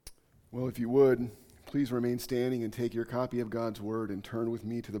Well, if you would, please remain standing and take your copy of God's Word and turn with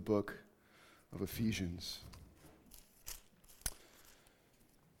me to the book of Ephesians.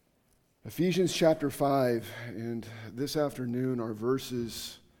 Ephesians chapter 5, and this afternoon our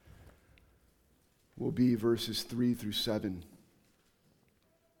verses will be verses 3 through 7.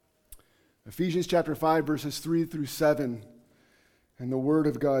 Ephesians chapter 5, verses 3 through 7, and the Word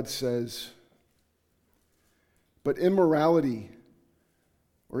of God says, "But immorality,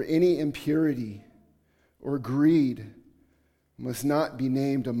 or any impurity, or greed must not be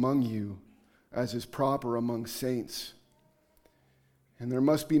named among you, as is proper among saints. And there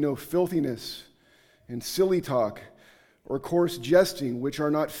must be no filthiness, and silly talk, or coarse jesting, which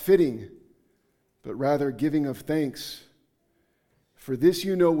are not fitting, but rather giving of thanks. For this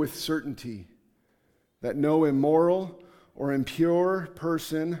you know with certainty, that no immoral or impure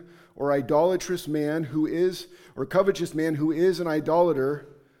person, or idolatrous man who is, or covetous man who is an idolater,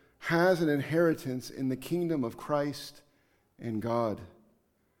 has an inheritance in the kingdom of Christ and God.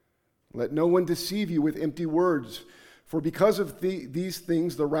 Let no one deceive you with empty words, for because of these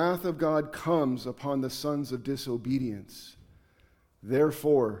things the wrath of God comes upon the sons of disobedience.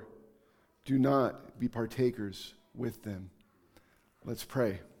 Therefore, do not be partakers with them." Let's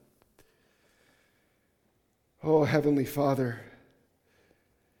pray. Oh, Heavenly Father,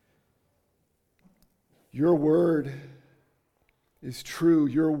 your word is true.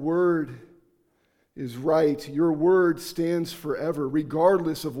 Your word is right. Your word stands forever,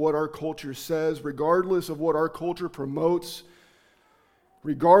 regardless of what our culture says, regardless of what our culture promotes,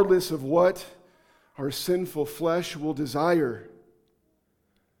 regardless of what our sinful flesh will desire.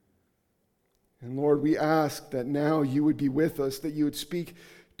 And Lord, we ask that now you would be with us, that you would speak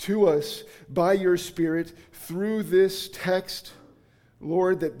to us by your Spirit through this text.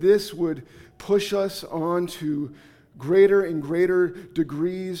 Lord, that this would push us on to greater and greater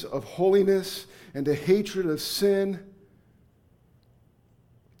degrees of holiness and a hatred of sin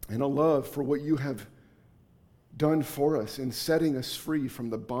and a love for what you have done for us in setting us free from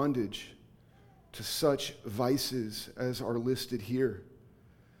the bondage to such vices as are listed here.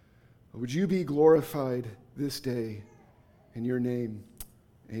 Would you be glorified this day in your name?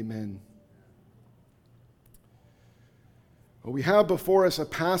 Amen. Well, we have before us a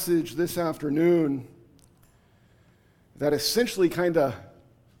passage this afternoon that essentially kind of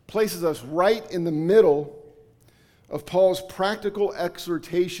places us right in the middle of Paul's practical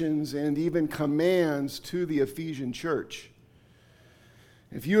exhortations and even commands to the Ephesian church.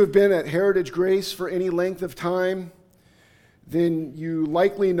 If you have been at Heritage Grace for any length of time, then you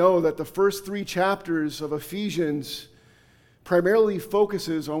likely know that the first 3 chapters of Ephesians primarily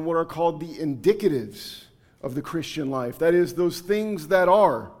focuses on what are called the indicatives of the Christian life. That is, those things that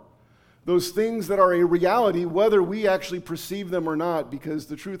are a reality, whether we actually perceive them or not, because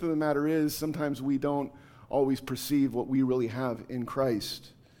the truth of the matter is sometimes we don't always perceive what we really have in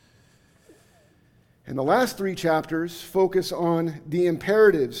Christ. And the last 3 chapters focus on the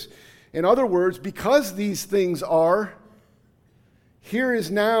imperatives. In other words, because these things are, here is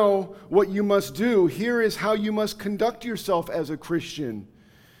now what you must do. Here is how you must conduct yourself as a Christian.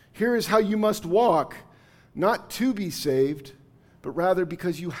 Here is how you must walk, not to be saved, but rather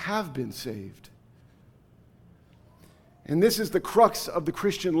because you have been saved. And this is the crux of the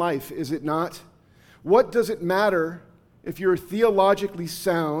Christian life, is it not? What does it matter if you're theologically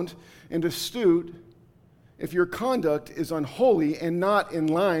sound and astute if your conduct is unholy and not in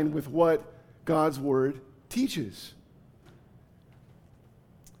line with what God's word teaches?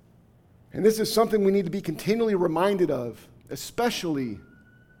 And this is something we need to be continually reminded of, especially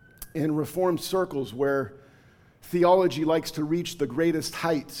in Reformed circles where theology likes to reach the greatest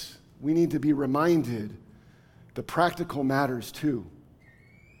heights. We need to be reminded the practical matters too.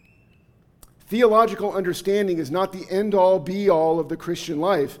 Theological understanding is not the end-all, be-all of the Christian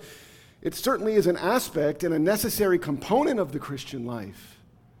life. It certainly is an aspect and a necessary component of the Christian life,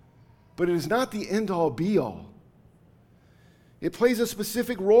 but it is not the end-all, be-all. It plays a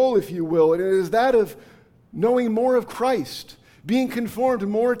specific role, if you will, and it is that of knowing more of Christ, being conformed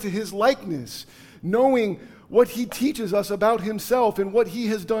more to his likeness, knowing what he teaches us about himself and what he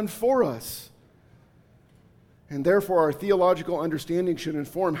has done for us. And therefore, our theological understanding should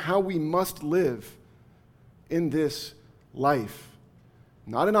inform how we must live in this life.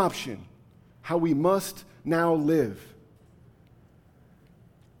 Not an option, how we must now live.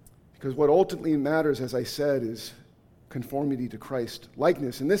 Because what ultimately matters, as I said, is conformity to Christ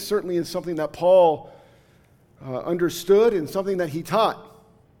likeness. And this certainly is something that Paul understood and something that he taught.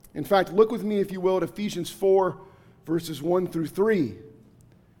 In fact, look with me, if you will, at Ephesians 4, verses 1 through 3.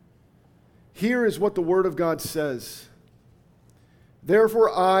 Here is what the Word of God says.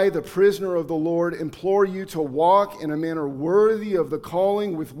 Therefore, I, the prisoner of the Lord, implore you to walk in a manner worthy of the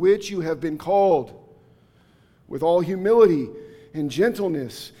calling with which you have been called, with all humility and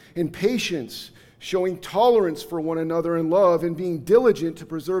gentleness and patience, showing tolerance for one another in love, and being diligent to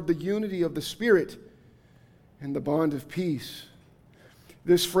preserve the unity of the Spirit and the bond of peace.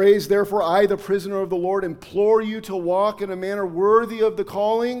 This phrase, therefore, I, the prisoner of the Lord, implore you to walk in a manner worthy of the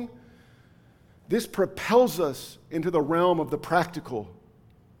calling, this propels us into the realm of the practical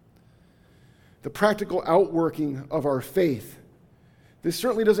outworking of our faith. This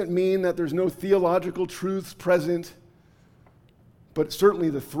certainly doesn't mean that there's no theological truths present, but certainly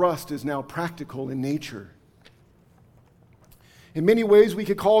the thrust is now practical in nature. In many ways, we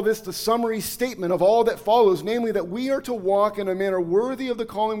could call this the summary statement of all that follows, namely that we are to walk in a manner worthy of the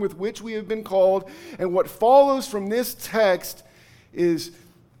calling with which we have been called. And what follows from this text is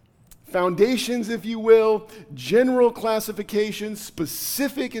foundations, if you will, general classification,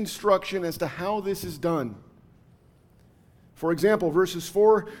 specific instruction as to how this is done. For example, verses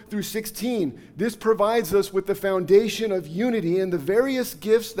 4 through 16, this provides us with the foundation of unity in the various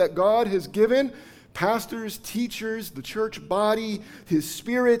gifts that God has given, pastors, teachers, the church body, His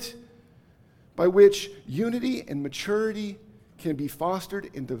Spirit, by which unity and maturity can be fostered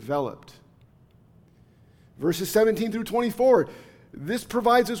and developed. Verses 17 through 24, this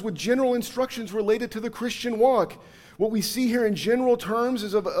provides us with general instructions related to the Christian walk. What we see here in general terms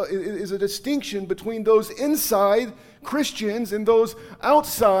is a distinction between those inside Christians and those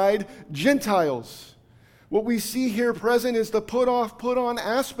outside Gentiles. What we see here present is the put off, put on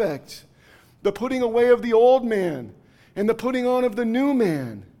aspect, the putting away of the old man and the putting on of the new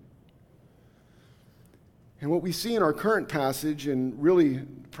man. And what we see in our current passage, and really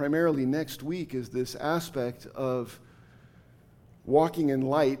primarily next week, is this aspect of walking in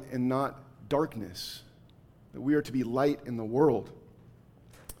light and not darkness, that we are to be light in the world.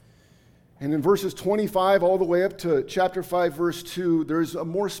 And in verses 25 all the way up to chapter 5, verse 2, there's a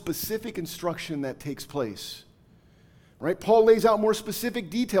more specific instruction that takes place. Right? Paul lays out more specific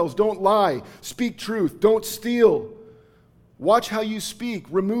details. Don't lie, speak truth, don't steal, watch how you speak,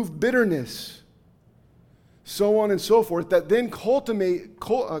 remove bitterness, so on and so forth, that then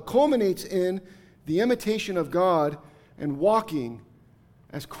culminates in the imitation of God and walking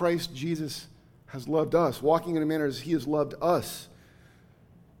as Christ Jesus has loved us, walking in a manner as He has loved us.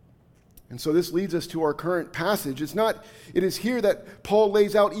 And so this leads us to our current passage. It is here that Paul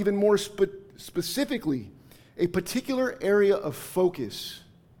lays out even more specifically a particular area of focus.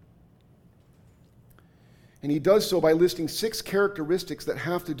 And he does so by listing 6 characteristics that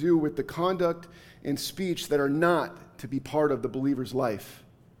have to do with the conduct and speech that are not to be part of the believer's life.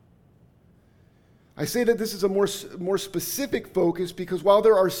 I say that this is a more specific focus because while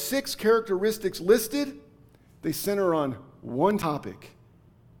there are 6 characteristics listed, they center on one topic,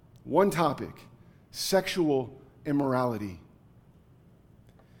 sexual immorality.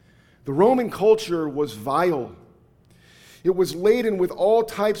 The Roman culture was vile. It was laden with all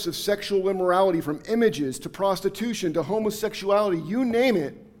types of sexual immorality, from images to prostitution to homosexuality, you name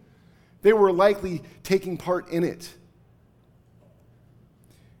it, they were likely taking part in it.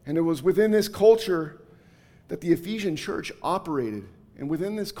 And it was within this culture that the Ephesian church operated, and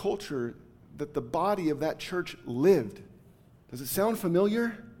within this culture that the body of that church lived. Does it sound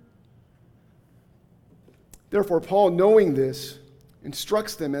familiar? Therefore, Paul, knowing this,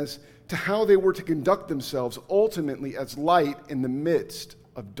 instructs them as to how they were to conduct themselves ultimately as light in the midst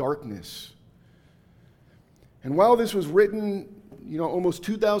of darkness. And while this was written, almost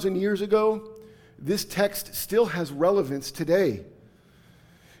 2,000 years ago, this text still has relevance today.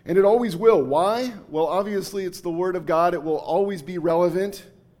 And it always will. Why? Well, obviously it's the Word of God. It will always be relevant.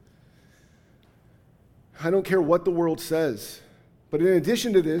 I don't care what the world says. But in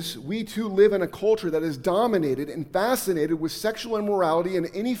addition to this, we too live in a culture that is dominated and fascinated with sexual immorality in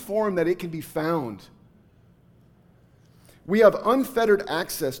any form that it can be found. We have unfettered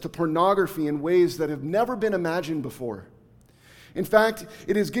access to pornography in ways that have never been imagined before. In fact,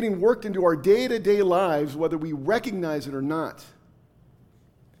 it is getting worked into our day-to-day lives, whether we recognize it or not.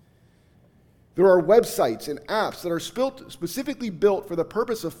 There are websites and apps that are specifically built for the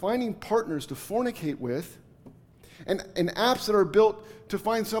purpose of finding partners to fornicate with, and apps that are built to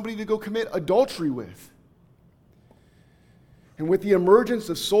find somebody to go commit adultery with. And with the emergence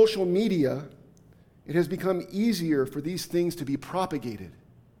of social media, it has become easier for these things to be propagated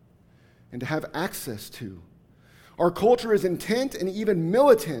and to have access to. Our culture is intent and even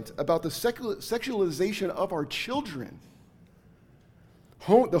militant about the sexualization of our children.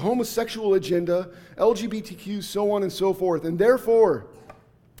 The homosexual agenda, LGBTQ, so on and so forth. And therefore,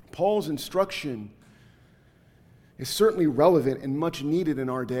 Paul's instruction is certainly relevant and much needed in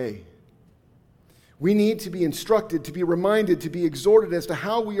our day. We need to be instructed, to be reminded, to be exhorted as to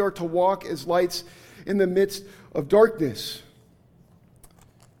how we are to walk as lights in the midst of darkness.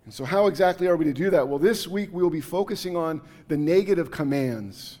 And so how exactly are we to do that? Well, this week we will be focusing on the negative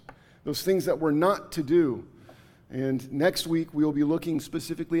commands, those things that we're not to do. And next week we will be looking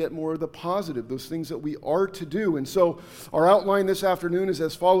specifically at more of the positive, those things that we are to do. And so our outline this afternoon is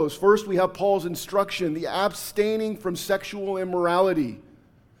as follows. First, we have Paul's instruction, the abstaining from sexual immorality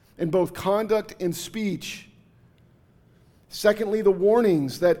in both conduct and speech. Secondly, the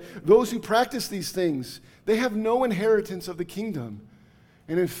warnings that those who practice these things, they have no inheritance of the kingdom.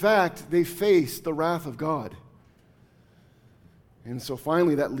 And in fact, they face the wrath of God. And so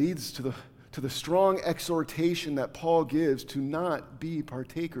finally, that leads to the strong exhortation that Paul gives to not be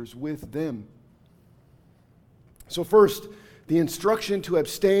partakers with them. So first, the instruction to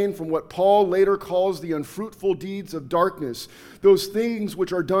abstain from what Paul later calls the unfruitful deeds of darkness, those things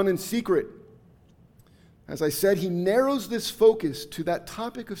which are done in secret. As I said, he narrows this focus to that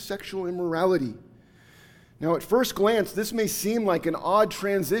topic of sexual immorality. Now, at first glance, this may seem like an odd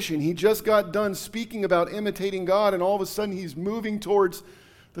transition. He just got done speaking about imitating God, and all of a sudden he's moving towards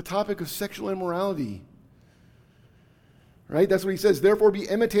the topic of sexual immorality. Right? That's what he says. Therefore, be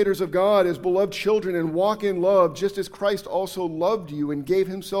imitators of God as beloved children and walk in love, just as Christ also loved you and gave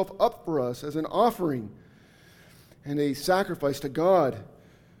himself up for us as an offering and a sacrifice to God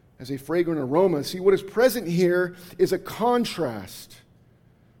as a fragrant aroma. See, what is present here is a contrast.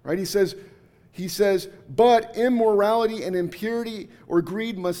 Right? He says, but immorality and impurity or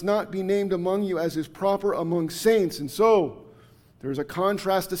greed must not be named among you as is proper among saints. And so, there's a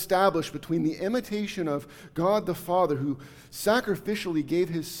contrast established between the imitation of God the Father, who sacrificially gave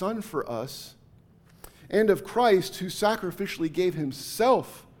his Son for us, and of Christ, who sacrificially gave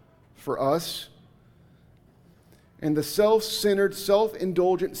himself for us, and the self-centered,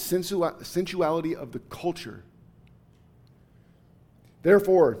 self-indulgent sensuality of the culture.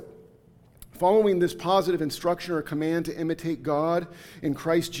 Therefore, following this positive instruction or command to imitate God in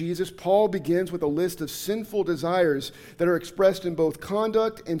Christ Jesus, Paul begins with a list of sinful desires that are expressed in both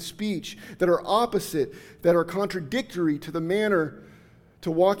conduct and speech, that are opposite, that are contradictory to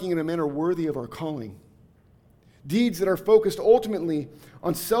walking in a manner worthy of our calling. Deeds that are focused ultimately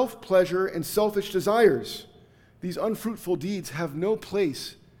on self-pleasure and selfish desires. These unfruitful deeds have no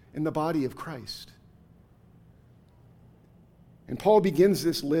place in the body of Christ. And Paul begins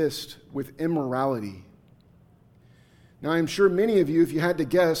this list with immorality. Now, I'm sure many of you, if you had to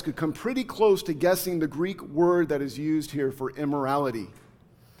guess, could come pretty close to guessing the Greek word that is used here for immorality.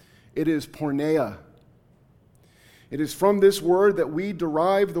 It is porneia. It is from this word that we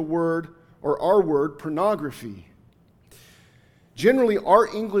derive the word, or our word, pornography. Generally,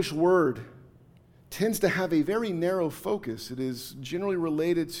 our English word tends to have a very narrow focus. It is generally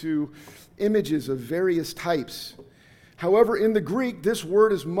related to images of various types. However, in the Greek, this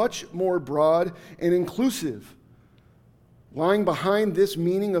word is much more broad and inclusive. Lying behind this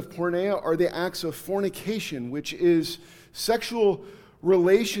meaning of porneia are the acts of fornication, which is sexual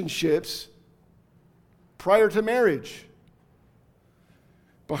relationships prior to marriage.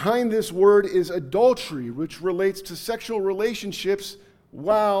 Behind this word is adultery, which relates to sexual relationships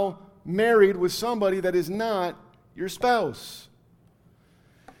while married with somebody that is not your spouse.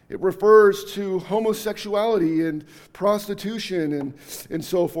 It refers to homosexuality and prostitution and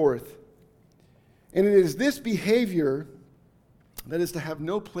so forth. And it is this behavior that is to have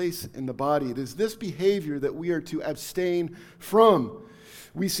no place in the body. It is this behavior that we are to abstain from.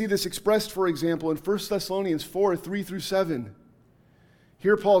 We see this expressed, for example, in 1 Thessalonians 4, 3 through 7.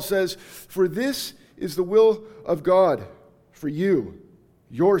 Here Paul says, "For this is the will of God for you,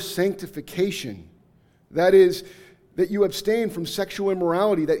 your sanctification. That is, that you abstain from sexual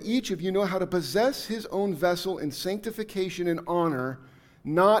immorality, that each of you know how to possess his own vessel in sanctification and honor,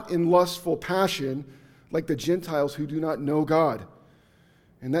 not in lustful passion, like the Gentiles who do not know God.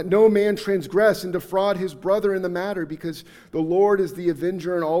 And that no man transgress and defraud his brother in the matter, because the Lord is the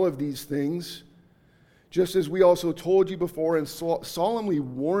avenger in all of these things, just as we also told you before and solemnly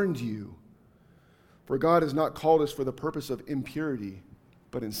warned you. For God has not called us for the purpose of impurity,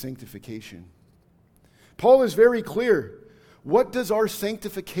 but in sanctification." Paul is very clear. What does our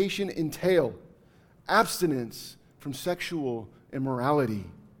sanctification entail? Abstinence from sexual immorality.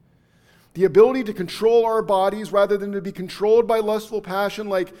 The ability to control our bodies rather than to be controlled by lustful passion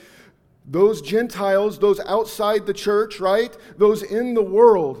like those Gentiles, those outside the church, right? Those in the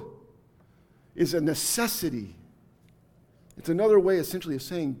world, is a necessity. It's another way essentially of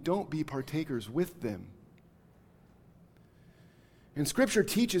saying don't be partakers with them. And Scripture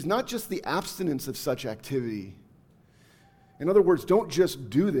teaches not just the abstinence of such activity, In other words, don't just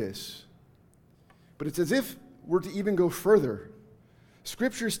do this. But it's as if we're to even go further.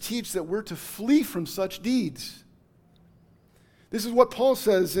 Scriptures teach that we're to flee from such deeds. This is what Paul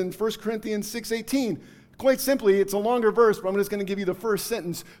says in 1 Corinthians 6:18. Quite simply, it's a longer verse, but I'm just going to give you the first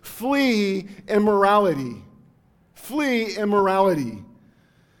sentence. Flee immorality. Flee immorality.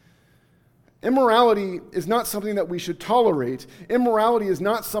 Immorality is not something that we should tolerate. Immorality is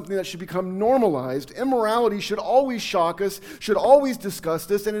not something that should become normalized. Immorality should always shock us, should always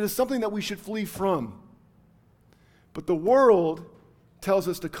disgust us, and it is something that we should flee from. But the world tells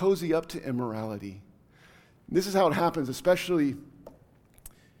us to cozy up to immorality. This is how it happens, especially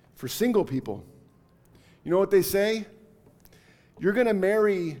for single people. You know what they say? You're going to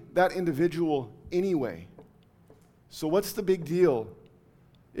marry that individual anyway. So what's the big deal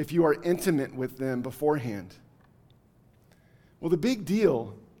if you are intimate with them beforehand? Well, the big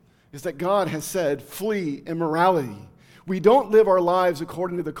deal is that God has said, flee immorality. We don't live our lives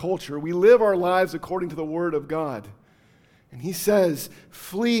according to the culture. We live our lives according to the Word of God. And He says,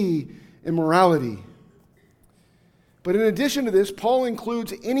 flee immorality. But in addition to this, Paul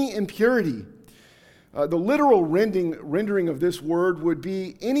includes any impurity. The literal rendering of this word would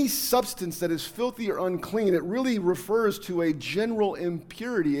be any substance that is filthy or unclean. It really refers to a general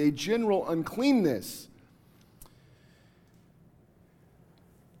impurity, a general uncleanness.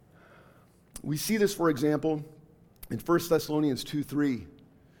 We see this, for example, in 1 Thessalonians 2:3.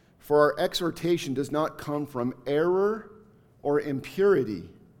 For our exhortation does not come from error or impurity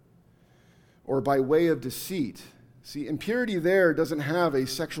or by way of deceit. See, impurity there doesn't have a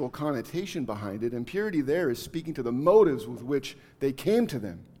sexual connotation behind it. Impurity there is speaking to the motives with which they came to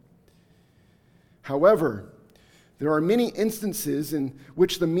them. However, there are many instances in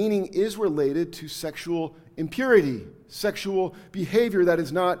which the meaning is related to sexual impurity, sexual behavior that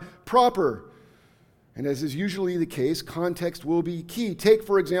is not proper. And as is usually the case, context will be key. Take,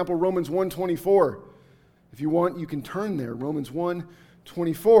 for example, Romans 1:24. If you want, you can turn there. Romans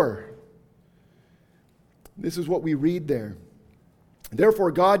 1:24. This is what we read there. Therefore,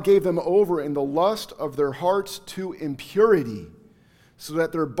 God gave them over in the lust of their hearts to impurity, so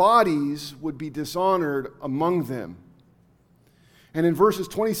that their bodies would be dishonored among them. And in verses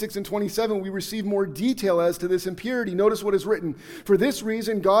 26 and 27, we receive more detail as to this impurity. Notice what is written. For this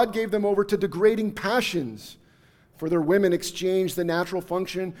reason, God gave them over to degrading passions. For their women exchanged the natural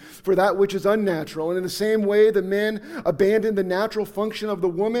function for that which is unnatural. And in the same way, the men abandoned the natural function of the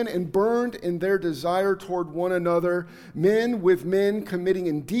woman and burned in their desire toward one another, men with men committing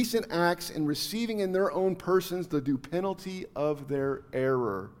indecent acts and receiving in their own persons the due penalty of their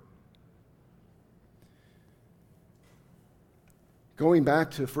error. Going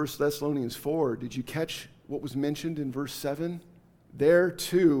back to 1 Thessalonians 4, did you catch what was mentioned in verse 7? There,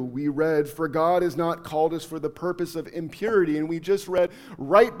 too, we read, for God has not called us for the purpose of impurity. And we just read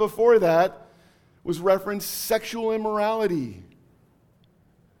right before that was referenced sexual immorality.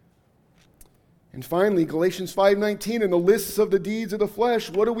 And finally, Galatians 5:19, in the lists of the deeds of the flesh,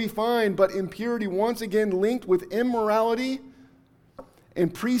 what do we find but impurity once again linked with immorality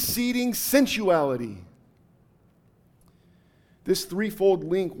and preceding sensuality? This threefold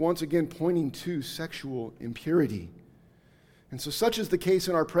link once again pointing to sexual impurity. And so such is the case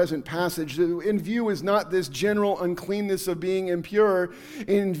in our present passage. In view is not this general uncleanness of being impure.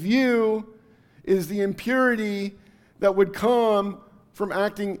 In view is the impurity that would come from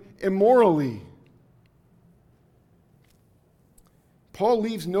acting immorally. Paul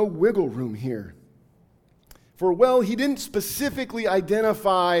leaves no wiggle room here. For, well, he didn't specifically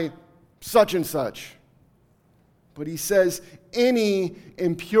identify such and such. But he says any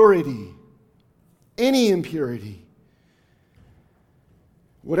impurity. Any impurity.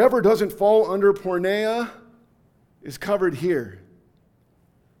 Whatever doesn't fall under porneia is covered here.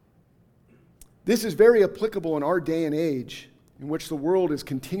 This is very applicable in our day and age, in which the world is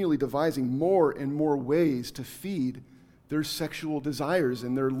continually devising more and more ways to feed their sexual desires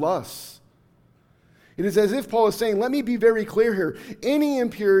and their lusts. It is as if Paul is saying, let me be very clear here. Any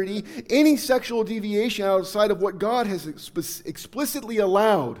impurity, any sexual deviation outside of what God has explicitly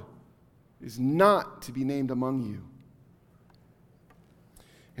allowed is not to be named among you.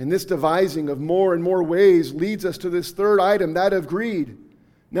 And this devising of more and more ways leads us to this third item, that of greed.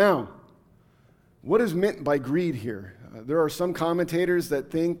 Now, what is meant by greed here? There are some commentators that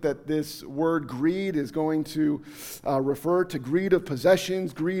think that this word greed is going to refer to greed of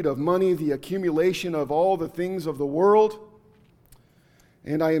possessions, greed of money, the accumulation of all the things of the world.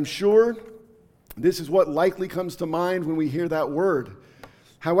 And I am sure this is what likely comes to mind when we hear that word.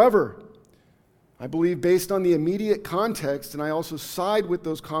 However, I believe based on the immediate context, and I also side with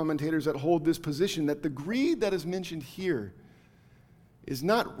those commentators that hold this position, that the greed that is mentioned here is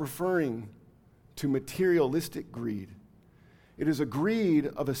not referring to materialistic greed. It is a greed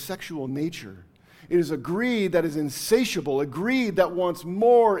of a sexual nature. It is a greed that is insatiable, a greed that wants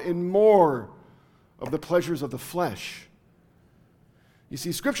more and more of the pleasures of the flesh. You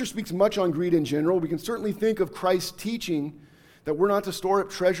see, Scripture speaks much on greed in general. We can certainly think of Christ's teaching that we're not to store up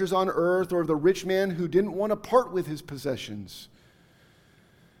treasures on earth, or of the rich man who didn't want to part with his possessions.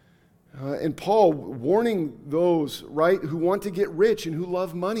 And Paul warning those, right, who want to get rich and who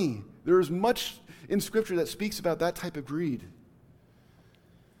love money. There is much in Scripture that speaks about that type of greed.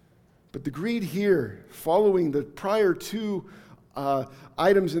 But the greed here, following the prior two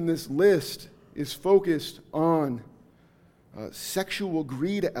items in this list, is focused on sexual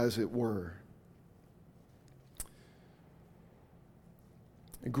greed, as it were.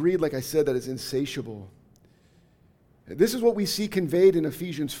 A greed, like I said, that is insatiable. This is what we see conveyed in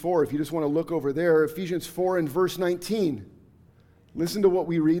Ephesians 4. If you just want to look over there, Ephesians 4 and verse 19. Listen to what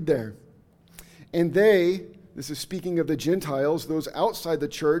we read there. And they, this is speaking of the Gentiles, those outside the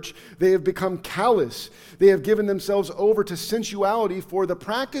church, they have become callous. They have given themselves over to sensuality for the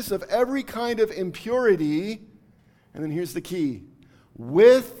practice of every kind of impurity. And then here's the key.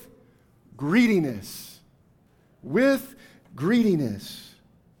 With greediness. With greediness.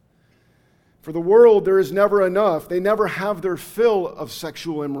 For the world, there is never enough. They never have their fill of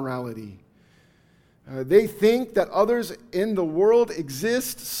sexual immorality. They think that others in the world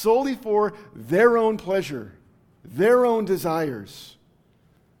exist solely for their own pleasure, their own desires,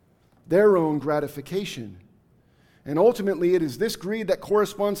 their own gratification. And ultimately, it is this greed that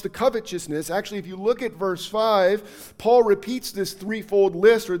corresponds to covetousness. Actually, if you look at verse 5, Paul repeats this threefold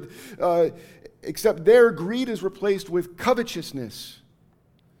list, except there, greed is replaced with covetousness.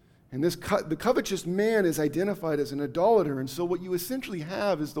 And the covetous man is identified as an idolater. And so what you essentially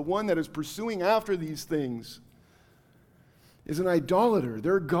have is the one that is pursuing after these things is an idolater.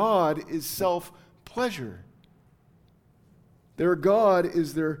 Their God is self-pleasure. Their God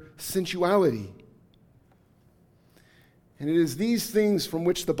is their sensuality. And it is these things from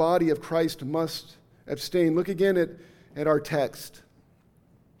which the body of Christ must abstain. Look again at our text.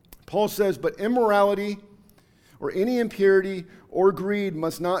 Paul says, but immorality or any impurity or greed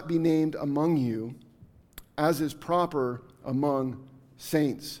must not be named among you, as is proper among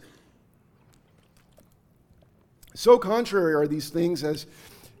saints. So contrary are these things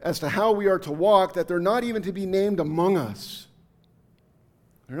as to how we are to walk, that they're not even to be named among us.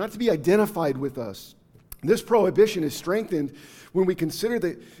 They're not to be identified with us. This prohibition is strengthened when we consider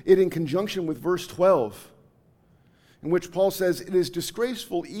it in conjunction with verse 12, in which Paul says, it is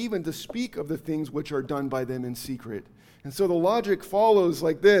disgraceful even to speak of the things which are done by them in secret. And so the logic follows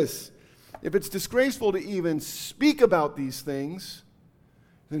like this. If it's disgraceful to even speak about these things,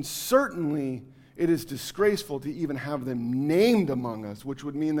 then certainly it is disgraceful to even have them named among us, which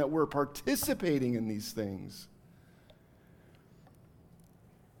would mean that we're participating in these things.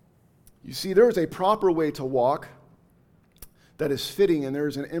 You see, there is a proper way to walk that is fitting, and there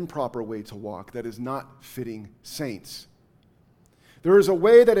is an improper way to walk that is not fitting saints. There is a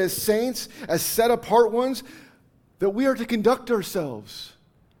way that as saints, as set apart ones, that we are to conduct ourselves.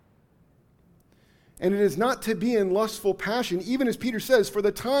 And it is not to be in lustful passion, even as Peter says, for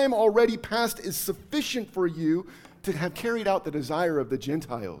the time already past is sufficient for you to have carried out the desire of the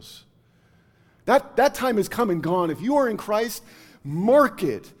Gentiles. That time is come and gone. If you are in Christ, mark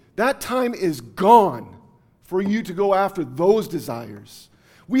it. That time is gone for you to go after those desires.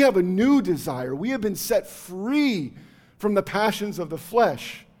 We have a new desire. We have been set free from the passions of the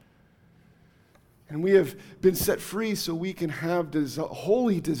flesh. And we have been set free so we can have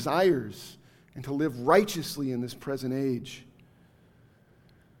holy desires and to live righteously in this present age.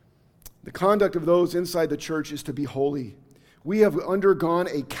 The conduct of those inside the church is to be holy. We have undergone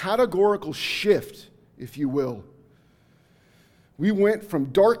a categorical shift, if you will. We went from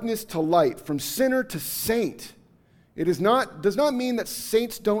darkness to light, from sinner to saint. It does not mean that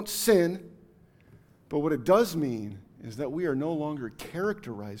saints don't sin, but what it does mean is that we are no longer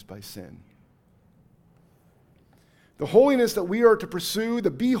characterized by sin. The holiness that we are to pursue, the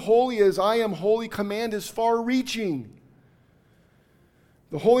be holy as I am holy command is far-reaching.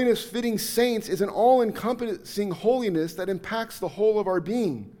 The holiness fitting saints is an all-encompassing holiness that impacts the whole of our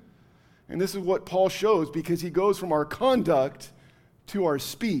being. And this is what Paul shows, because he goes from our conduct to our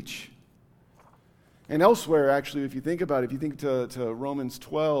speech. And elsewhere, actually, if you think about it, if you think to Romans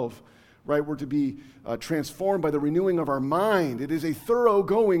 12, right, we're to be transformed by the renewing of our mind. It is a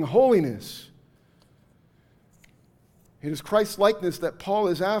thoroughgoing holiness. It is Christ's likeness that Paul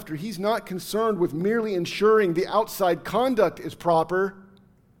is after. He's not concerned with merely ensuring the outside conduct is proper,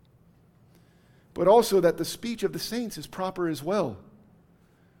 but also that the speech of the saints is proper as well.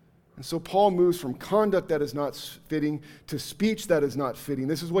 And so Paul moves from conduct that is not fitting to speech that is not fitting.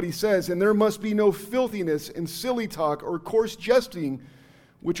 This is what he says, and there must be no filthiness and silly talk or coarse jesting,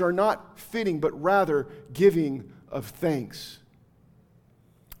 which are not fitting, but rather giving of thanks.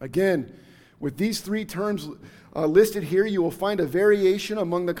 Again, with these three terms listed here, you will find a variation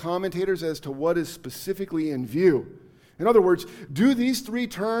among the commentators as to what is specifically in view. In other words, do these three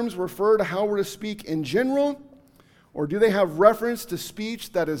terms refer to how we're to speak in general, or do they have reference to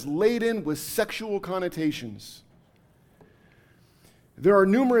speech that is laden with sexual connotations? There are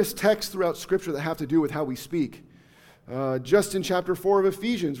numerous texts throughout Scripture that have to do with how we speak. Just in chapter 4 of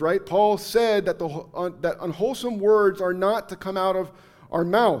Ephesians, right? Paul said that that unwholesome words are not to come out of our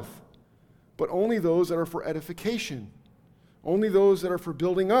mouth, but only those that are for edification, only those that are for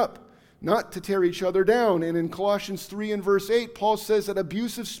building up, not to tear each other down. And in Colossians 3 and verse 8, Paul says that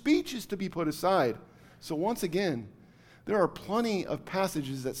abusive speech is to be put aside. So once again, there are plenty of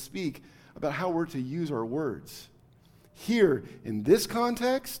passages that speak about how we're to use our words. Here, in this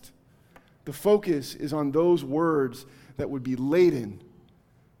context, the focus is on those words that would be laden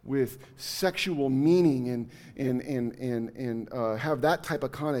with sexual meaning and have that type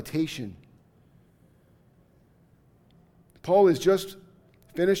of connotation. Paul has just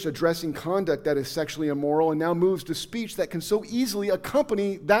finished addressing conduct that is sexually immoral and now moves to speech that can so easily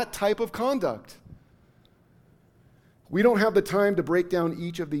accompany that type of conduct. We don't have the time to break down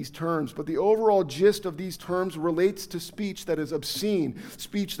each of these terms, but the overall gist of these terms relates to speech that is obscene,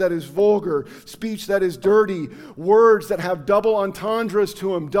 speech that is vulgar, speech that is dirty, words that have double entendres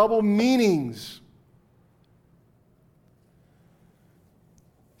to them, double meanings.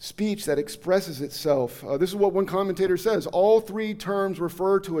 Speech that expresses itself. This is what one commentator says. All three terms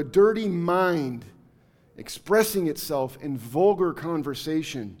refer to a dirty mind expressing itself in vulgar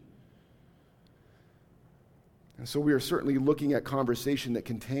conversation. And so we are certainly looking at conversation that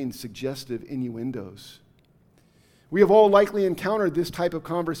contains suggestive innuendos. We have all likely encountered this type of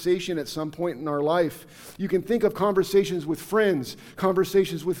conversation at some point in our life. You can think of conversations with friends,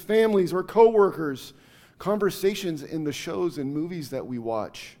 conversations with families or coworkers, conversations in the shows and movies that we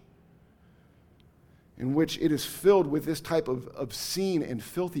watch, in which it is filled with this type of obscene and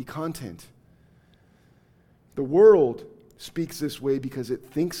filthy content. The world speaks this way because it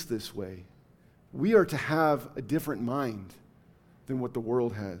thinks this way. We are to have a different mind than what the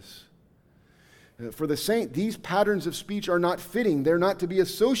world has. For the saint, these patterns of speech are not fitting. They're not to be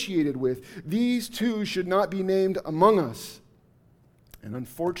associated with. These two should not be named among us. And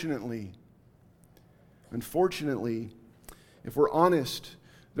unfortunately, if we're honest,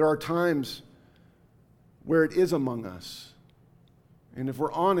 there are times where it is among us. And if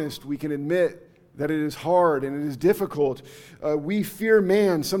we're honest, we can admit that it is hard and it is difficult. We fear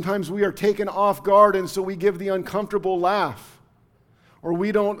man. Sometimes we are taken off guard, and so we give the uncomfortable laugh. Or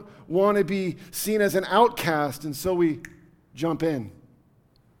we don't want to be seen as an outcast, and so we jump in.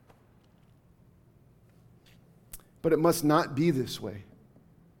 But it must not be this way.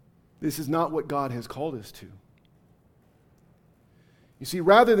 This is not what God has called us to. You see,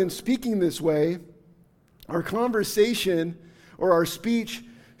 rather than speaking this way, our conversation or our speech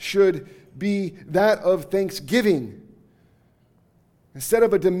should be that of thanksgiving. Instead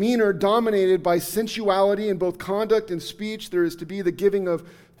of a demeanor dominated by sensuality in both conduct and speech, there is to be the giving of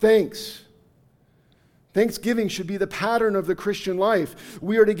thanks. Thanksgiving should be the pattern of the Christian life.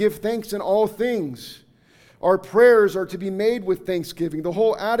 We are to give thanks in all things. Our prayers are to be made with thanksgiving. The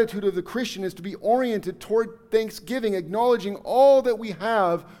whole attitude of the Christian is to be oriented toward thanksgiving, acknowledging all that we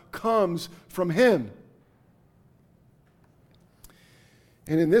have comes from Him.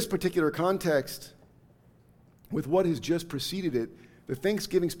 And in this particular context, with what has just preceded it, the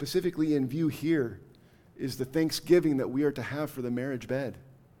thanksgiving specifically in view here is the thanksgiving that we are to have for the marriage bed.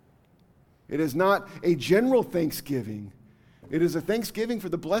 It is not a general thanksgiving. It is a thanksgiving for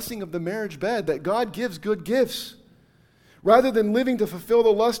the blessing of the marriage bed, that God gives good gifts. Rather than living to fulfill the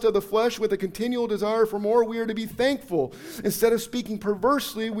lust of the flesh with a continual desire for more, we are to be thankful. Instead of speaking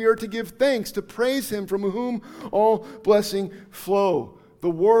perversely, we are to give thanks, to praise Him from whom all blessing flow. The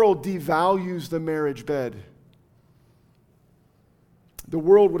world devalues the marriage bed. The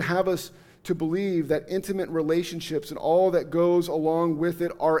world would have us to believe that intimate relationships and all that goes along with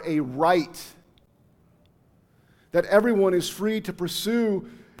it are a right. That everyone is free to pursue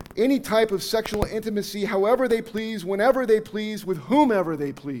any type of sexual intimacy however they please, whenever they please, with whomever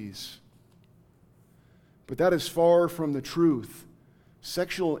they please. But that is far from the truth.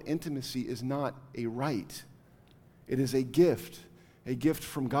 Sexual intimacy is not a right. It is a gift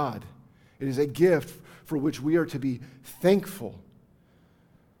from God. It is a gift for which we are to be thankful.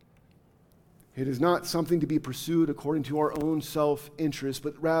 It is not something to be pursued according to our own self-interest,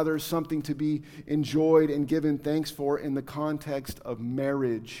 but rather something to be enjoyed and given thanks for in the context of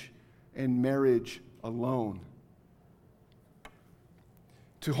marriage and marriage alone.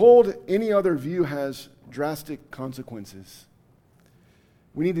 To hold any other view has drastic consequences.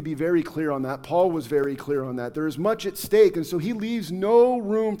 We need to be very clear on that. Paul was very clear on that. There is much at stake, and so he leaves no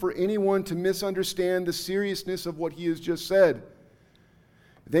room for anyone to misunderstand the seriousness of what he has just said.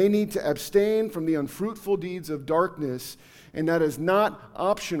 They need to abstain from the unfruitful deeds of darkness, and that is not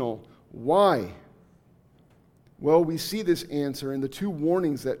optional. Why? Well, we see this answer in the two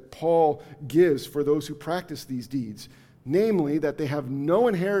warnings that Paul gives for those who practice these deeds, namely that they have no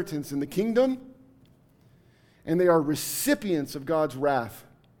inheritance in the kingdom, and they are recipients of God's wrath.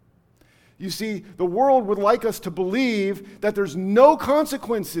 You see, the world would like us to believe that there's no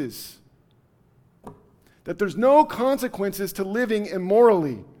consequences. That there's no consequences to living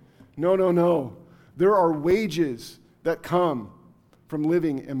immorally. No, no, no. There are wages that come from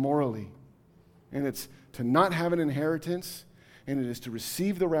living immorally. And it's to not have an inheritance, and it is to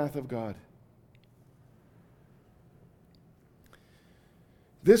receive the wrath of God.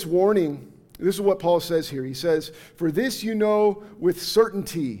 This warning, this is what Paul says here. He says, "For this you know with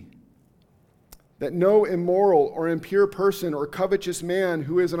certainty, that no immoral or impure person or covetous man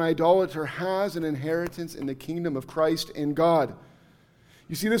who is an idolater has an inheritance in the kingdom of Christ and God."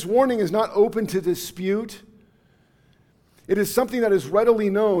 You see, this warning is not open to dispute. It is something that is readily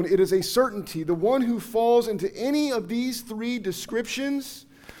known. It is a certainty. The one who falls into any of these three descriptions,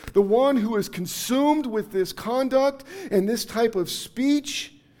 the one who is consumed with this conduct and this type of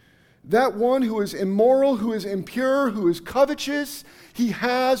speech, that one who is immoral, who is impure, who is covetous, he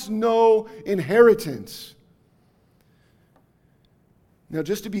has no inheritance. Now,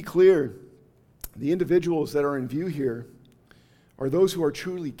 just to be clear, the individuals that are in view here are those who are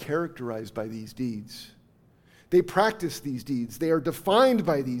truly characterized by these deeds. They practice these deeds. They are defined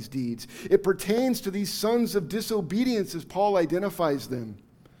by these deeds. It pertains to these sons of disobedience as Paul identifies them,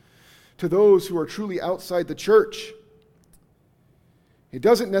 to those who are truly outside the church. It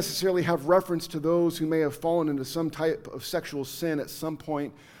doesn't necessarily have reference to those who may have fallen into some type of sexual sin at some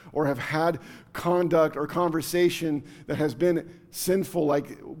point or have had conduct or conversation that has been sinful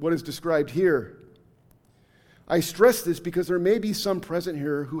like what is described here. I stress this because there may be some present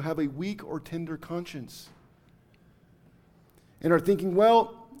here who have a weak or tender conscience and are thinking,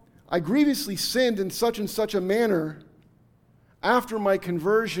 well, I grievously sinned in such and such a manner after my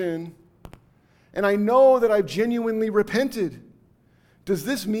conversion, and I know that I've genuinely repented. Does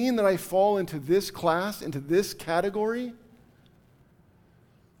this mean that I fall into this class, into this category?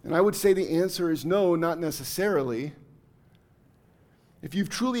 And I would say the answer is no, not necessarily. If you've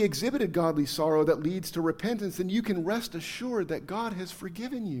truly exhibited godly sorrow that leads to repentance, then you can rest assured that God has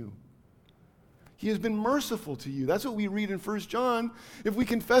forgiven you. He has been merciful to you. That's what we read in 1 John. If we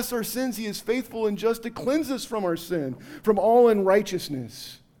confess our sins, He is faithful and just to cleanse us from our sin, from all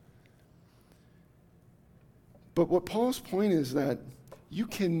unrighteousness. But what Paul's point is that you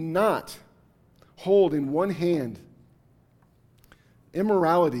cannot hold in one hand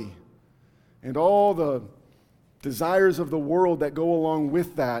immorality and all the desires of the world that go along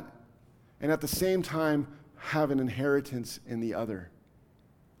with that, and at the same time have an inheritance in the other.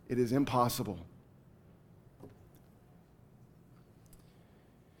 It is impossible.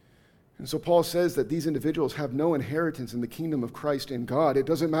 And so Paul says that these individuals have no inheritance in the kingdom of Christ and God. It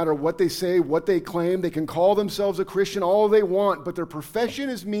doesn't matter what they say, what they claim. They can call themselves a Christian all they want, but their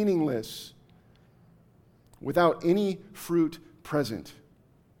profession is meaningless without any fruit present.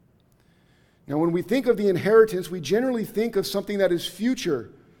 Now, when we think of the inheritance, we generally think of something that is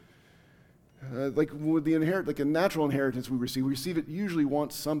future. Like with like a natural inheritance we receive it usually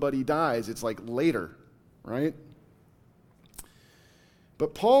once somebody dies. It's like later, right?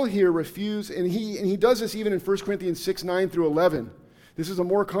 But Paul here refused, and he does this even in 1 Corinthians 6, 9 through 11. This is a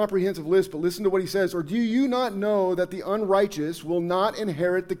more comprehensive list, but listen to what he says. "Or do you not know that the unrighteous will not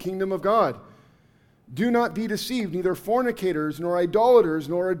inherit the kingdom of God? Do not be deceived, neither fornicators, nor idolaters,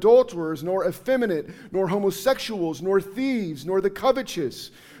 nor adulterers, nor effeminate, nor homosexuals, nor thieves, nor the covetous,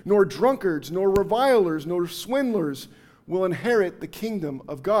 nor drunkards, nor revilers, nor swindlers will inherit the kingdom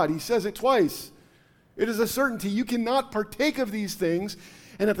of God." He says it twice. It is a certainty. You cannot partake of these things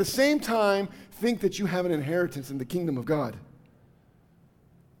and at the same time think that you have an inheritance in the kingdom of God.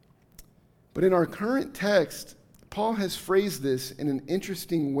 But in our current text, Paul has phrased this in an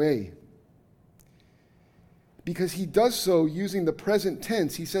interesting way, because he does so using the present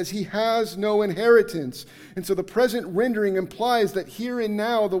tense. He says he has no inheritance. And so the present rendering implies that here and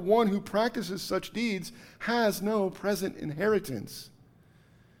now the one who practices such deeds has no present inheritance.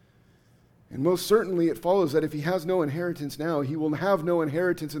 And most certainly it follows that if he has no inheritance now, he will have no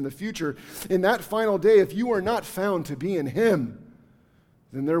inheritance in the future. In that final day, if you are not found to be in him,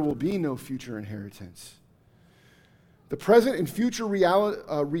 then there will be no future inheritance. The present and future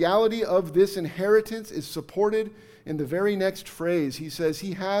reality of this inheritance is supported in the very next phrase. He says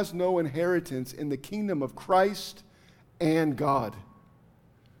he has no inheritance in the kingdom of Christ and God.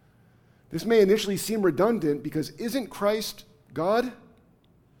 This may initially seem redundant because isn't Christ God?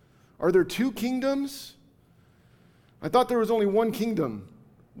 Are there two kingdoms? I thought there was only one kingdom.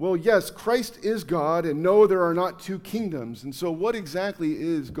 Well, yes, Christ is God, and no, there are not two kingdoms. And so what exactly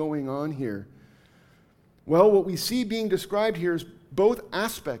is going on here? Well, what we see being described here is both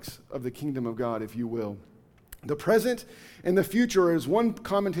aspects of the kingdom of God, if you will. The present and the future, as one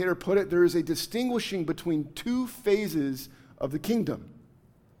commentator put it, there is a distinguishing between two phases of the kingdom.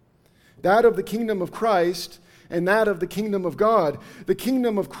 That of the kingdom of Christ and that of the kingdom of God. The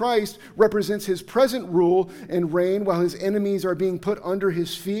kingdom of Christ represents his present rule and reign while his enemies are being put under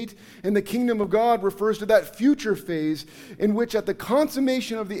his feet. And the kingdom of God refers to that future phase in which at the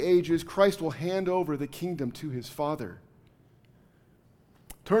consummation of the ages, Christ will hand over the kingdom to his Father.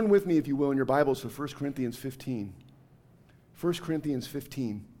 Turn with me, if you will, in your Bibles to 1 Corinthians 15. 1 Corinthians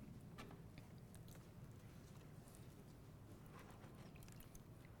 15.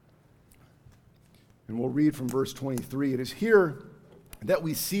 And we'll read from verse 23. It is here that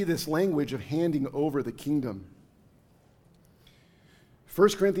we see this language of handing over the kingdom. 1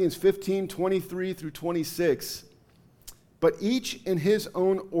 Corinthians 15, 23 through 26. But each in his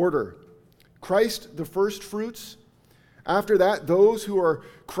own order. Christ the first fruits. After that, those who are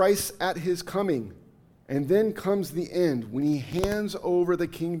Christ's at his coming. And then comes the end, when he hands over the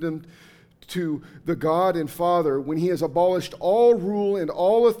kingdom to the God and Father, when he has abolished all rule and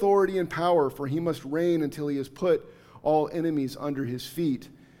all authority and power, for he must reign until he has put all enemies under his feet.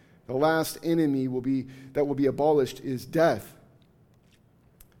 The last enemy that will be abolished is death.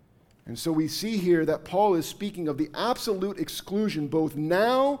 And so we see here that Paul is speaking of the absolute exclusion, both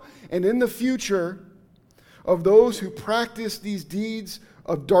now and in the future, of those who practice these deeds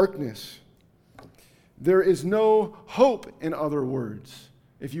of darkness. There is no hope, in other words,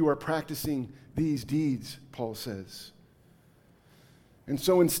 if you are practicing these deeds, Paul says. And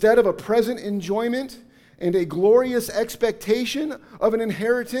so instead of a present enjoyment and a glorious expectation of an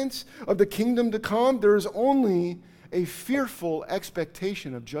inheritance of the kingdom to come, there is only a fearful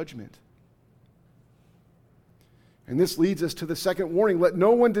expectation of judgment. And this leads us to the second warning. Let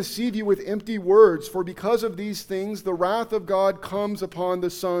no one deceive you with empty words, for because of these things the wrath of God comes upon the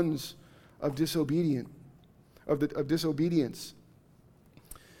sons of disobedience.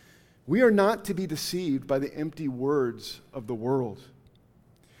 We are not to be deceived by the empty words of the world.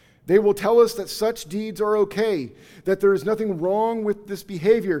 They will tell us that such deeds are okay, that there is nothing wrong with this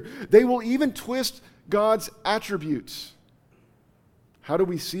behavior. They will even twist God's attributes. How do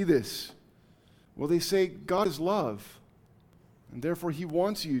we see this? Well, they say God is love, and therefore he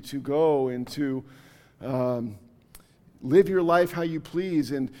wants you to go and to live your life how you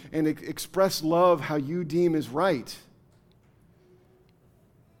please and express love how you deem is right.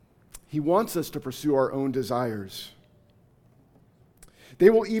 He wants us to pursue our own desires. They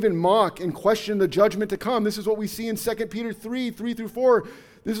will even mock and question the judgment to come. This is what we see in 2 Peter 3 through 4.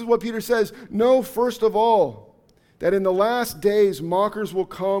 This is what Peter says, "Know first of all that in the last days mockers will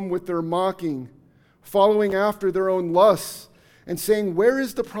come with their mocking, following after their own lusts, and saying, 'Where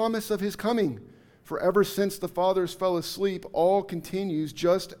is the promise of his coming?' For ever since the fathers fell asleep, all continues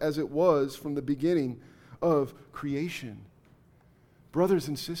just as it was from the beginning of creation." Brothers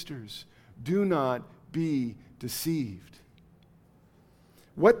and sisters, do not be deceived.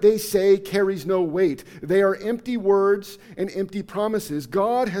 What they say carries no weight. They are empty words and empty promises.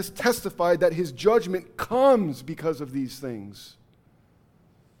 God has testified that his judgment comes because of these things.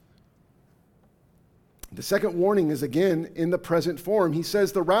 The second warning is again in the present form. He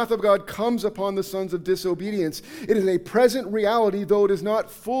says the wrath of God comes upon the sons of disobedience. It is a present reality, though it is not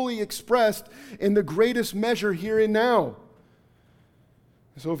fully expressed in the greatest measure here and now.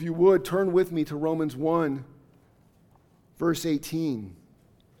 So if you would, turn with me to Romans 1, verse 18.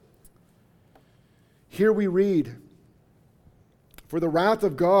 Here we read, "For the wrath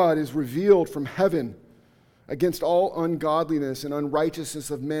of God is revealed from heaven against all ungodliness and unrighteousness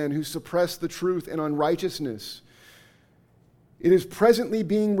of men who suppress the truth in unrighteousness." It is presently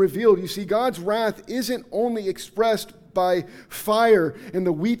being revealed. You see, God's wrath isn't only expressed by fire and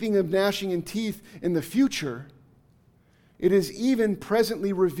the weeping of gnashing in teeth in the future. It is even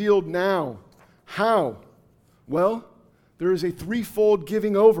presently revealed now. How? Well, there is a threefold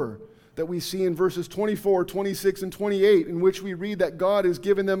giving over. that we see in verses 24, 26, and 28, in which we read that God has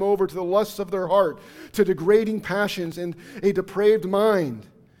given them over to the lusts of their heart, to degrading passions and a depraved mind.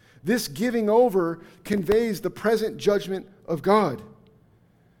 This giving over conveys the present judgment of God.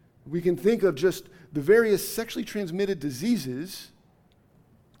 We can think of just the various sexually transmitted diseases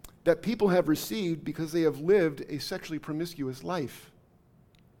that people have received because they have lived a sexually promiscuous life.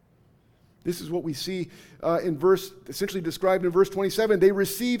 This is what we see essentially described in verse 27. They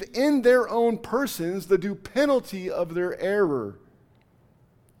receive in their own persons the due penalty of their error.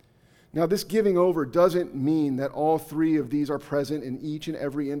 Now, this giving over doesn't mean that all three of these are present in each and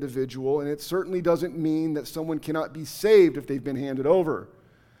every individual, and it certainly doesn't mean that someone cannot be saved if they've been handed over.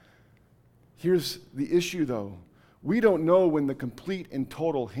 Here's the issue, though. We don't know when the complete and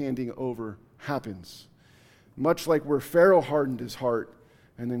total handing over happens. Much like where Pharaoh hardened his heart,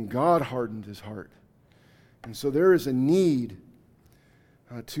 and then God hardened his heart. And so there is a need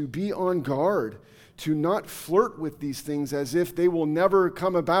to be on guard, to not flirt with these things as if they will never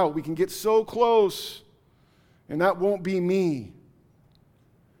come about. We can get so close, and that won't be me.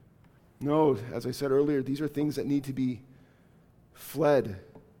 No, as I said earlier, these are things that need to be fled.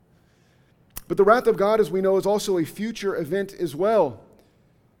 But the wrath of God, as we know, is also a future event as well.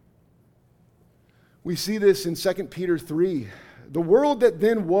 We see this in 2 Peter 3. The world that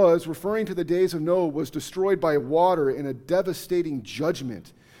then was, referring to the days of Noah, was destroyed by water in a devastating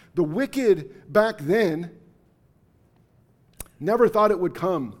judgment. The wicked back then never thought it would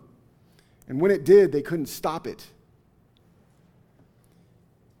come. And when it did, they couldn't stop it.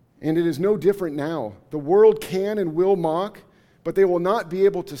 And it is no different now. The world can and will mock, but they will not be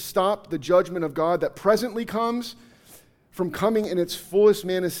able to stop the judgment of God that presently comes from coming in its fullest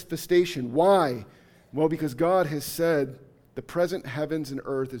manifestation. Why? Well, because God has said the present heavens and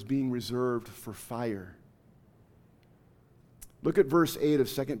earth is being reserved for fire. Look at verse 8 of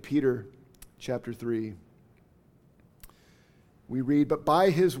 2 Peter chapter 3. We read, "But by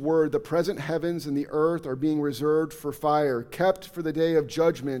his word the present heavens and the earth are being reserved for fire, kept for the day of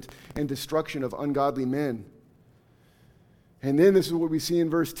judgment and destruction of ungodly men." And then this is what we see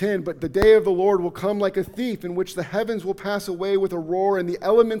in verse 10, "But the day of the Lord will come like a thief, in which the heavens will pass away with a roar, and the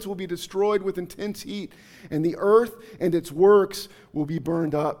elements will be destroyed with intense heat, and the earth and its works will be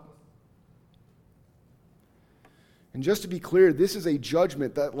burned up." And just to be clear, this is a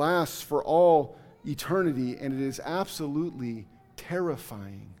judgment that lasts for all eternity, and it is absolutely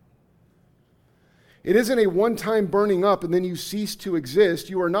terrifying. It isn't a one-time burning up and then you cease to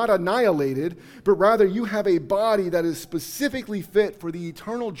exist. You are not annihilated, but rather you have a body that is specifically fit for the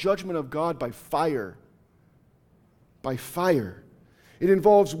eternal judgment of God by fire. By fire. It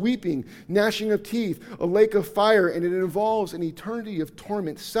involves weeping, gnashing of teeth, a lake of fire, and it involves an eternity of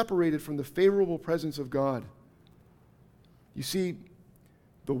torment separated from the favorable presence of God. You see,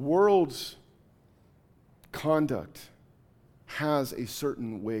 the world's conduct has a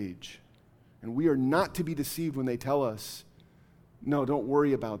certain wage. And we are not to be deceived when they tell us, no, don't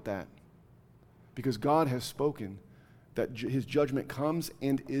worry about that. Because God has spoken that his judgment comes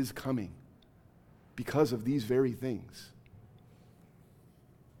and is coming because of these very things.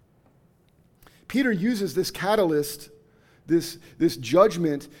 Peter uses this catalyst, this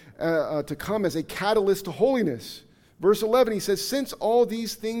judgment to come as a catalyst to holiness. Verse 11, he says, "Since all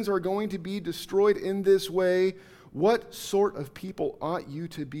these things are going to be destroyed in this way, what sort of people ought you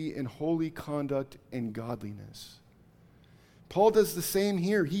to be in holy conduct and godliness?" Paul does the same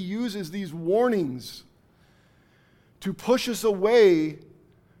here. He uses these warnings to push us away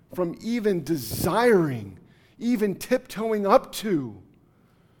from even desiring, even tiptoeing up to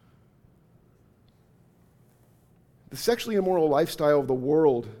the sexually immoral lifestyle of the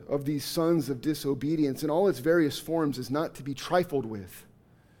world, of these sons of disobedience in all its various forms, is not to be trifled with.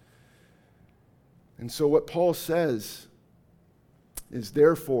 And so what Paul says is,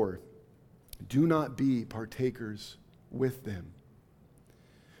 therefore, do not be partakers with them.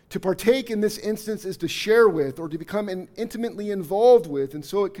 To partake in this instance is to share with or to become intimately involved with, and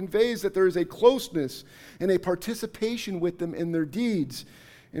so it conveys that there is a closeness and a participation with them in their deeds.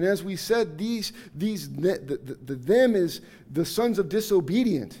 And as we said, the them is the sons of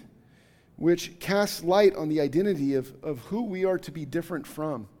disobedient, which casts light on the identity of who we are to be different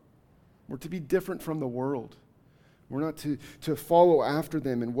from. We're to be different from the world. We're not to follow after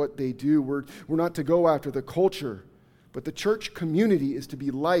them and what they do. We're not to go after the culture. But the church community is to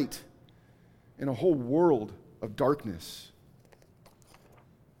be light in a whole world of darkness.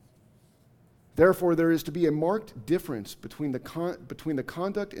 Therefore, there is to be a marked difference between the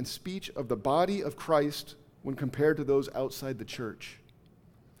conduct and speech of the body of Christ when compared to those outside the church.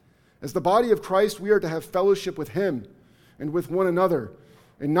 As the body of Christ, we are to have fellowship with him and with one another.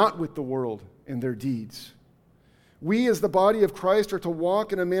 and not with the world and their deeds. We as the body of Christ are to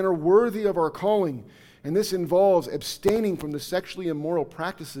walk in a manner worthy of our calling, and this involves abstaining from the sexually immoral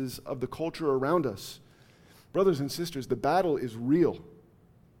practices of the culture around us. Brothers and sisters, the battle is real.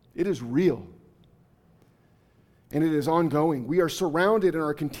 It is real. And it is ongoing. We are surrounded and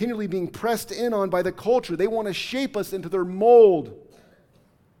are continually being pressed in on by the culture. They want to shape us into their mold.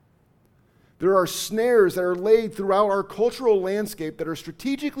 There are snares that are laid throughout our cultural landscape that are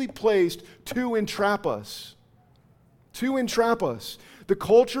strategically placed to entrap us. To entrap us. The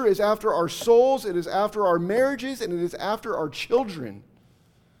culture is after our souls, it is after our marriages, and it is after our children.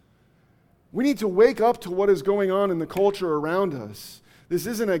 We need to wake up to what is going on in the culture around us. This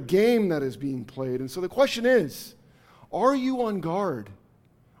isn't a game that is being played. And so the question is, are you on guard?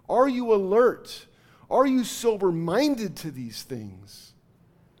 Are you alert? Are you sober-minded to these things?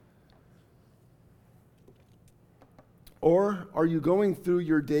 Or are you going through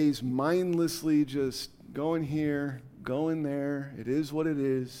your days mindlessly just going here, going there? It is what it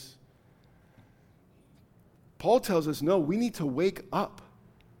is. Paul tells us, no, we need to wake up.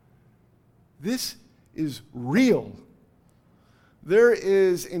 This is real. There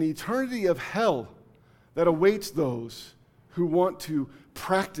is an eternity of hell that awaits those who want to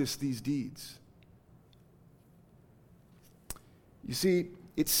practice these deeds. You see,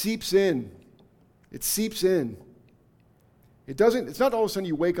 it seeps in. It seeps in. It's not all of a sudden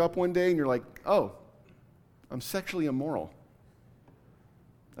you wake up one day and you're like, oh, I'm sexually immoral.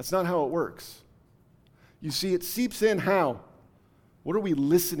 That's not how it works. You see, it seeps in how? What are we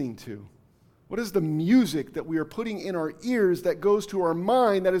listening to? What is the music that we are putting in our ears that goes to our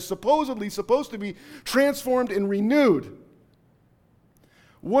mind that is supposedly supposed to be transformed and renewed?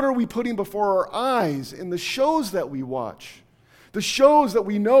 What are we putting before our eyes in the shows that we watch? The shows that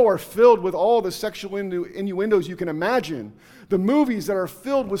we know are filled with all the sexual innuendos you can imagine. The movies that are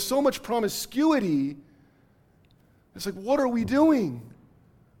filled with so much promiscuity. It's like, what are we doing?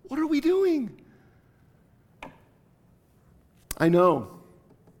 What are we doing? I know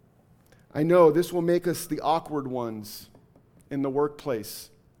this will make us the awkward ones in the workplace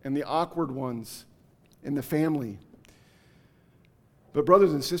and the awkward ones in the family. But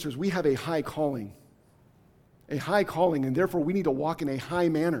brothers and sisters, we have a high calling, and therefore we need to walk in a high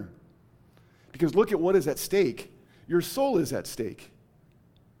manner. Because look at what is at stake. Your soul is at stake.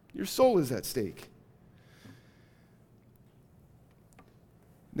 Your soul is at stake.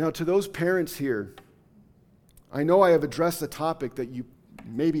 Now, to those parents here, I know I have addressed a topic that you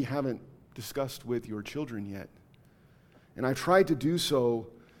maybe haven't discussed with your children yet. And I tried to do so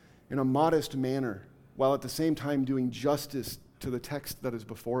in a modest manner, while at the same time doing justice to the text that is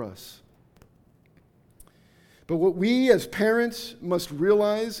before us. But what we as parents must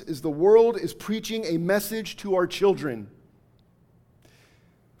realize is the world is preaching a message to our children.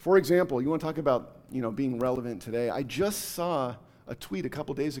 For example, you want to talk about, being relevant today. I just saw a tweet a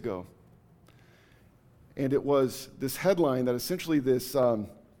couple days ago. And it was this headline that essentially this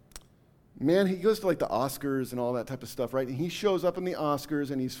man, he goes to like the Oscars and all that type of stuff, right? And he shows up in the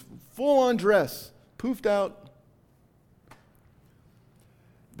Oscars and he's full on dress, poofed out.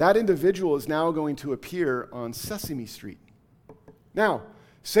 That individual is now going to appear on Sesame Street. Now,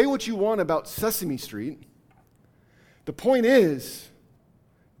 say what you want about Sesame Street. The point is,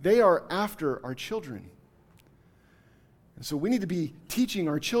 they are after our children. And so we need to be teaching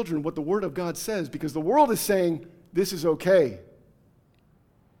our children what the Word of God says, because the world is saying, this is okay.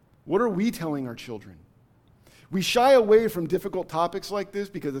 What are we telling our children? We shy away from difficult topics like this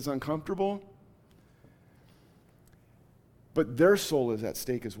because it's uncomfortable. But their soul is at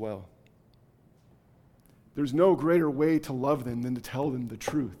stake as well. There's no greater way to love them than to tell them the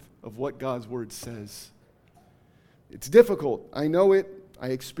truth of what God's Word says. It's difficult. I know it. I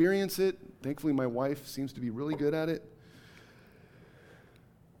experience it. Thankfully, my wife seems to be really good at it.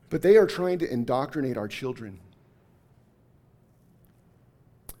 But they are trying to indoctrinate our children.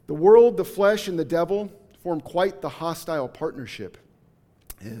 The world, the flesh, and the devil form quite the hostile partnership.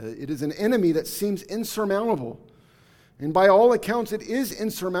 It is an enemy that seems insurmountable. And by all accounts, it is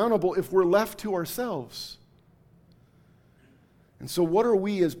insurmountable if we're left to ourselves. And so what are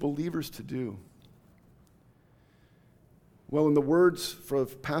we as believers to do? Well, in the words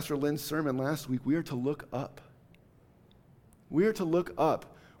of Pastor Lynn's sermon last week, we are to look up. We are to look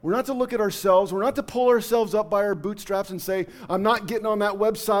up. We're not to look at ourselves. We're not to pull ourselves up by our bootstraps and say, I'm not getting on that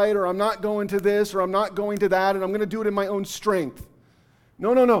website, or I'm not going to this, or I'm not going to that, and I'm going to do it in my own strength.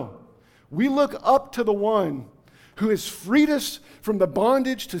 No. We look up to the one who has freed us from the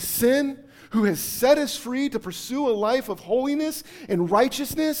bondage to sin, who has set us free to pursue a life of holiness and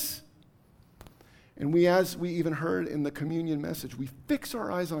righteousness. And we, as we even heard in the communion message, we fix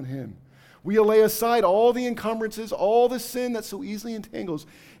our eyes on him. We lay aside all the encumbrances, all the sin that so easily entangles,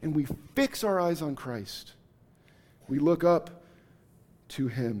 and we fix our eyes on Christ. We look up to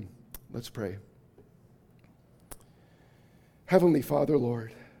him. Let's pray. Heavenly Father,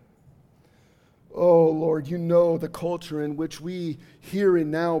 Lord, oh Lord, you know the culture in which we here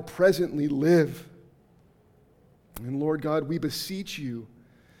and now presently live. And Lord God, we beseech you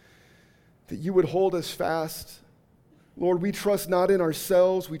that you would hold us fast. Lord, we trust not in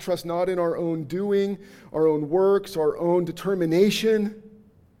ourselves. We trust not in our own doing, our own works, our own determination.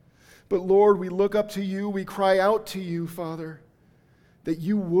 But Lord, we look up to you. We cry out to you, Father, that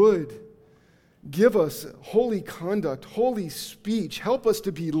you would give us holy conduct, holy speech. Help us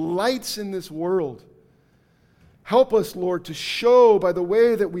to be lights in this world. Help us, Lord, to show by the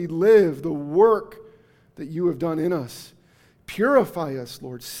way that we live the work that you have done in us. Purify us,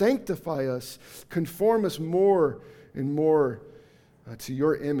 Lord. Sanctify us. Conform us more and more to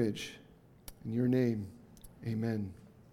your image. In your name, amen.